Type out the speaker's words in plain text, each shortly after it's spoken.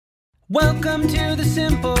Welcome to the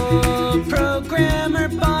Simple Programmer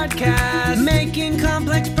Podcast, making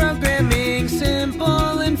complex programming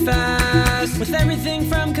simple and fast, with everything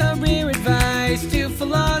from career advice to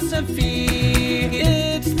philosophy.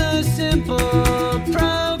 It's the Simple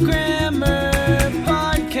Programmer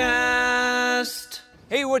Podcast.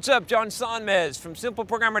 Hey, what's up? John Sonmez from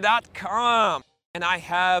SimpleProgrammer.com. And I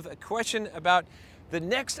have a question about the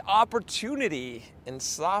next opportunity in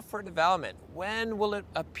software development. When will it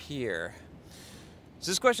appear?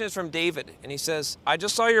 So this question is from David, and he says, I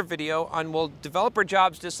just saw your video on will developer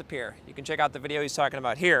jobs disappear? You can check out the video he's talking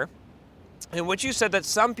about here, in which you said that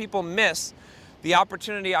some people miss the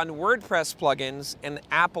opportunity on WordPress plugins and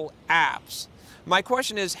Apple apps. My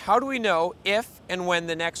question is, how do we know if and when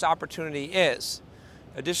the next opportunity is?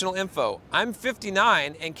 Additional info, I'm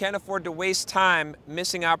 59 and can't afford to waste time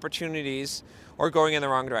missing opportunities or going in the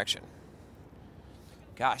wrong direction.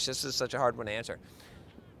 Gosh, this is such a hard one to answer.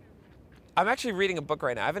 I'm actually reading a book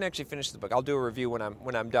right now. I haven't actually finished the book. I'll do a review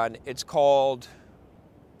when I'm done. It's called,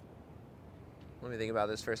 let me think about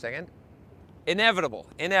this for a second. Inevitable.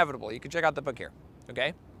 You can check out the book here,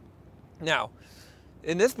 okay? Now,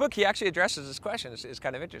 in this book, he actually addresses this question. It's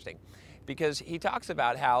kind of interesting because he talks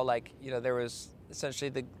about how, like, you know, there was essentially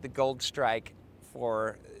the gold strike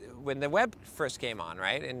for when the web first came on,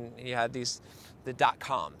 right? And you had the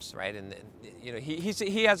 .coms, right? And you know,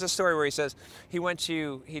 he has a story where he says he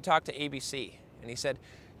talked to ABC and he said,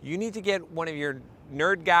 you need to get one of your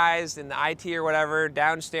nerd guys in the IT or whatever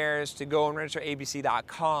downstairs to go and register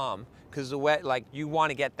abc.com because the web, like, you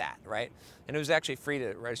want to get that, right? And it was actually free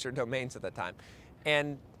to register domains at that time.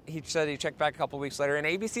 And he said he checked back a couple weeks later and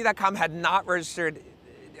abc.com had not registered,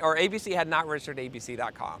 or ABC had not registered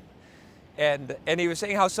abc.com. And he was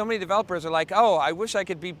saying how so many developers are like, oh, I wish I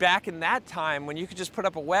could be back in that time when you could just put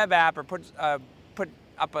up a web app or put up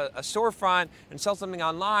a storefront and sell something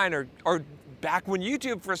online, or back when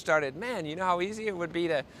YouTube first started. Man, you know how easy it would be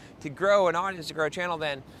to grow an audience, to grow a channel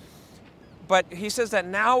then. But he says that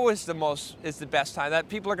now is the best time, that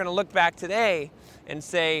people are going to look back today and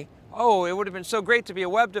say, oh, it would have been so great to be a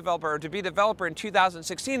web developer or to be a developer in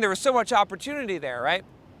 2016. There was so much opportunity there, right?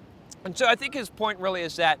 And so I think his point really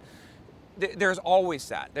is that there's always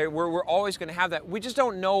that. We're always going to have that. We just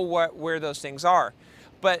don't know where those things are.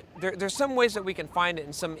 But there's some ways that we can find it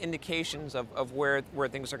and some indications of where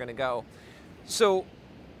things are going to go. So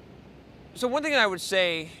one thing I would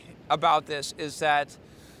say about this is that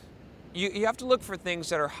you have to look for things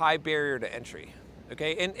that are high barrier to entry.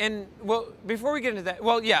 Okay, and well, before we get into that,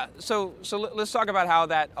 well, yeah, so let's talk about how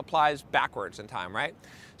that applies backwards in time, right?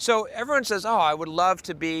 So everyone says, oh, I would love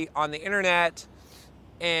to be on the internet,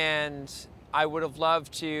 and I would have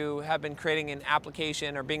loved to have been creating an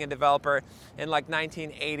application or being a developer in like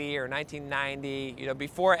 1980 or 1990, you know,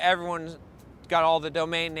 before everyone got all the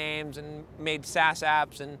domain names and made SaaS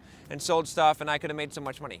apps and sold stuff, and I could have made so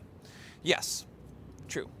much money. Yes,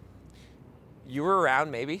 true. You were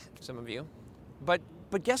around, maybe, some of you. But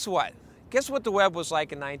guess what? Guess what the web was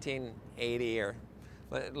like in 1980, or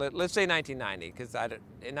let's say 1990, because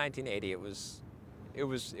in 1980 it was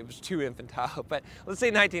too infantile. But let's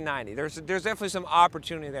say 1990. There's definitely some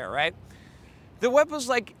opportunity there, right? The web was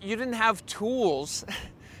like, you didn't have tools,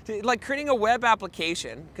 like creating a web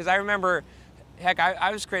application. Because I remember, heck,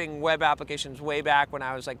 I was creating web applications way back when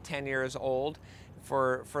I was like 10 years old.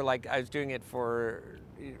 For like, I was doing it for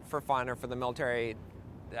fun or for the military.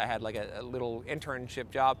 I had like a little internship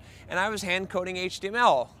job, and I was hand coding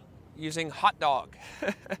HTML using Hotdog,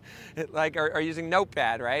 like, or using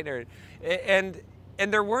Notepad, right? And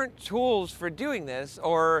there weren't tools for doing this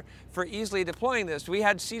or for easily deploying this. We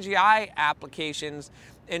had CGI applications,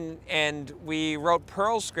 and we wrote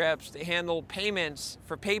Perl scripts to handle payments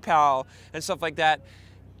for PayPal and stuff like that.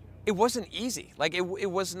 It wasn't easy. Like it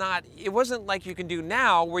wasn't like you can do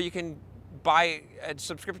now, where you can buy a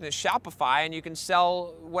subscription to Shopify and you can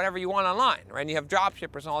sell whatever you want online, right? And you have drop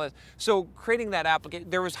shippers and all this. So creating that application,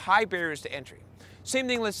 there was high barriers to entry. Same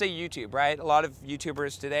thing, let's say YouTube, right? A lot of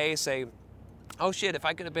YouTubers today say, oh shit, if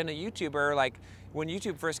I could have been a YouTuber, like when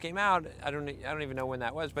YouTube first came out, I don't even know when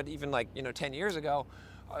that was, but even like, you know, 10 years ago,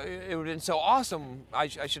 it would have been so awesome. I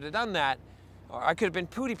should have done that. Or I could have been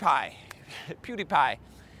PewDiePie. PewDiePie.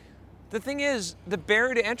 The thing is, the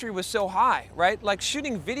barrier to entry was so high, right? Like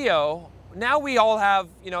shooting video, now we all have,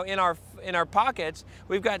 you know, in our pockets,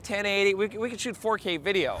 we've got 1080, we can shoot 4K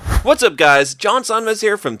video. What's up guys, John Sonmez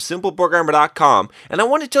here from SimpleProgrammer.com, and I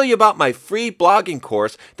want to tell you about my free blogging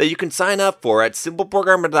course that you can sign up for at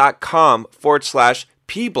SimpleProgrammer.com/PH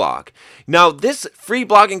pblog. Now, this free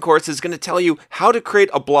blogging course is going to tell you how to create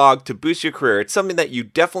a blog to boost your career. It's something that you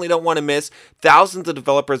definitely don't want to miss. Thousands of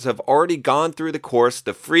developers have already gone through the course,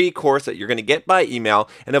 the free course that you're going to get by email,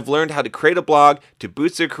 and have learned how to create a blog to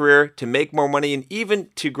boost their career, to make more money, and even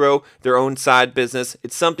to grow their own side business.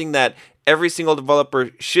 It's something that every single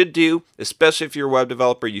developer should do, especially if you're a web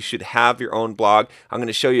developer. You should have your own blog. I'm going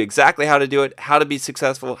to show you exactly how to do it, how to be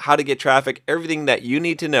successful, how to get traffic, everything that you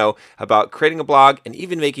need to know about creating a blog and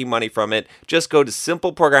even making money from it. Just go to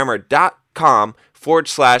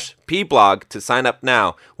simpleprogrammer.com/pblog to sign up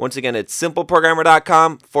now. Once again, it's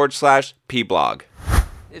simpleprogrammer.com/pblog.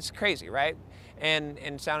 It's crazy, right? And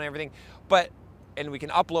sound and everything. And we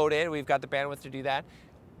can upload it. We've got the bandwidth to do that.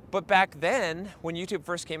 But back then, when YouTube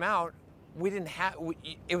first came out, we didn't have,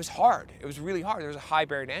 it was hard. It was really hard. There was a high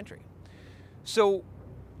barrier to entry. So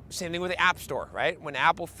same thing with the App Store, right? When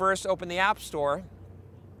Apple first opened the App Store,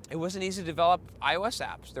 it wasn't easy to develop iOS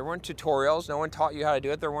apps. There weren't tutorials. No one taught you how to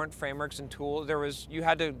do it. There weren't frameworks and tools. You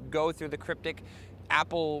had to go through the cryptic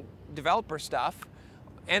Apple developer stuff.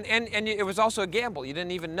 And it was also a gamble. You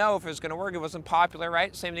didn't even know if it was going to work. It wasn't popular,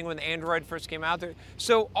 right? Same thing when Android first came out.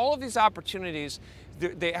 So all of these opportunities,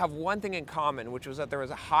 they have one thing in common, which was that there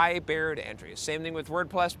was a high barrier to entry. Same thing with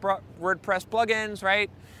WordPress plugins, right?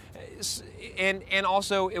 And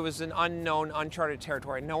also it was an unknown, uncharted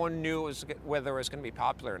territory. No one knew whether it was going to be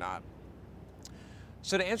popular or not.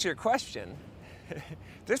 So to answer your question,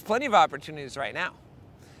 there's plenty of opportunities right now.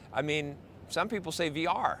 I mean, some people say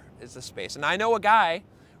VR is the space. And I know a guy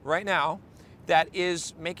right now that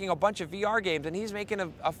is making a bunch of VR games, and he's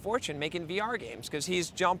making a fortune making VR games because he's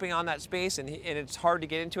jumping on that space, and it's hard to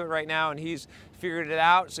get into it right now, and he's figured it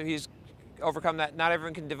out. So he's overcome that. Not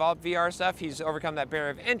everyone can develop VR stuff. He's overcome that barrier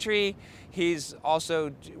of entry. He's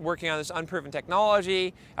also working on this unproven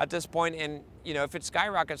technology at this point, and if it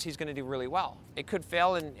skyrockets, he's going to do really well. It could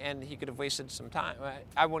fail, and he could have wasted some time.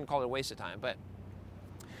 I wouldn't call it a waste of time, but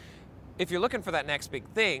if you're looking for that next big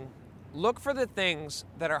thing, look for the things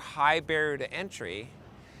that are high barrier to entry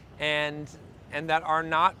and that are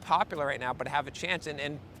not popular right now but have a chance,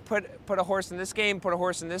 and put a horse in this game, put a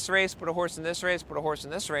horse in this race, put a horse in this race, put a horse in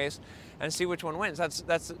this race, and see which one wins. That's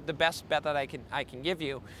the best bet that I can give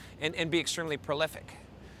you, and be extremely prolific.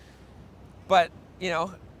 But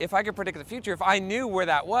if I could predict the future, if I knew where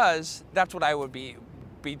that was, that's what I would be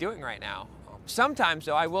doing right now. Sometimes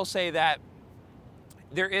though, I will say that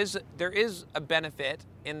there is a benefit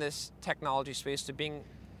in this technology space to being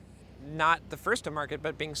not the first to market,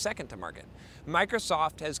 but being second to market.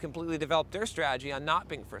 Microsoft has completely developed their strategy on not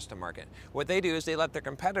being first to market. What they do is they let their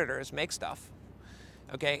competitors make stuff,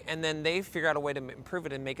 okay, and then they figure out a way to improve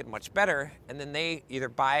it and make it much better, and then they either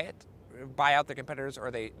buy out their competitors,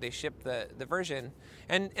 or they ship the version.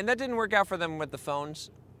 And that didn't work out for them with the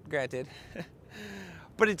phones, granted.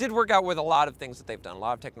 But it did work out with a lot of things that they've done, a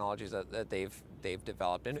lot of technologies that they've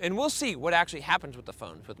developed. And we'll see what actually happens with the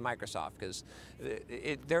phones with Microsoft, because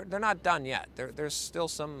they're not done yet. There's still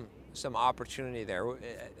some opportunity there.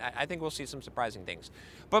 I think we'll see some surprising things.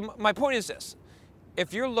 But my point is this: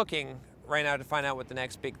 if you're looking right now to find out what the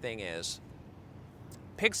next big thing is,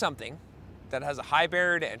 pick something that has a high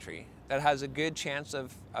barrier to entry, that has a good chance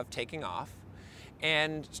of taking off,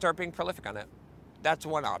 and start being prolific on it. That's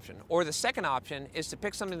one option. Or the second option is to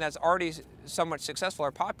pick something that's already somewhat successful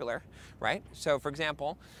or popular, right? So for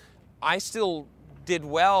example, I still did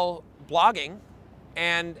well blogging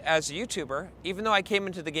and as a YouTuber, even though I came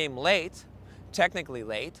into the game late, technically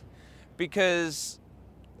late, because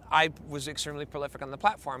I was extremely prolific on the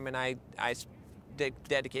platform and I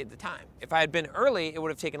dedicated the time. If I had been early, it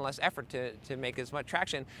would have taken less effort to make as much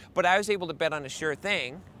traction, but I was able to bet on a sure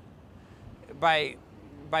thing by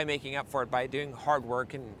making up for it, by doing hard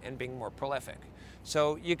work and being more prolific.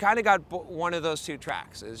 So you kind of got one of those two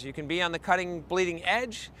tracks, is you can be on the bleeding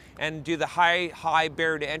edge and do the high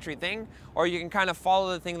barrier to entry thing, or you can kind of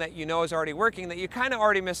follow the thing that you know is already working, that you kind of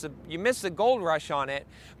already missed the gold rush on it,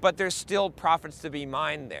 but there's still profits to be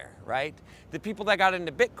mined there, right? The people that got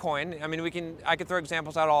into Bitcoin, I mean, I could throw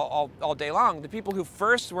examples out all day long. The people who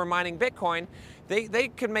first were mining Bitcoin, they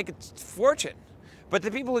could make a fortune. But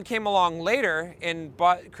the people who came along later and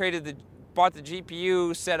bought the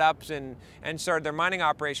GPU setups and started their mining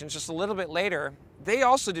operations just a little bit later, they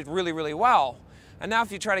also did really, really well. And now if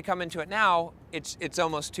you try to come into it now, it's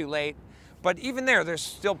almost too late. But even there's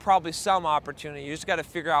still probably some opportunity. You just got to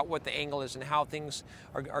figure out what the angle is and how things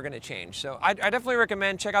are going to change. So I definitely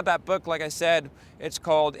recommend check out that book. Like I said, it's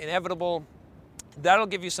called Inevitable. That'll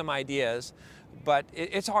give you some ideas But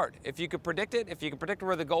it's hard. If you could predict it, if you can predict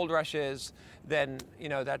where the gold rush is, then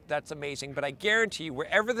that's amazing. But I guarantee you,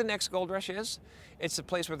 wherever the next gold rush is, it's a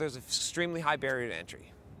place where there's an extremely high barrier to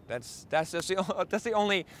entry. That's the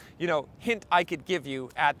only hint I could give you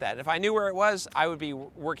at that. If I knew where it was, I would be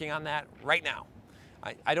working on that right now.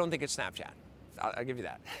 I don't think it's Snapchat. I'll give you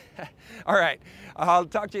that. All right, I'll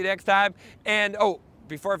talk to you next time. And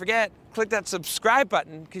before I forget, click that subscribe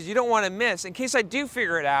button because you don't want to miss. In case I do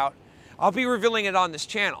figure it out, I'll be revealing it on this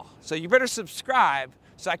channel. So you better subscribe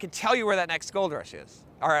so I can tell you where that next gold rush is.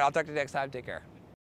 All right, I'll talk to you next time. Take care.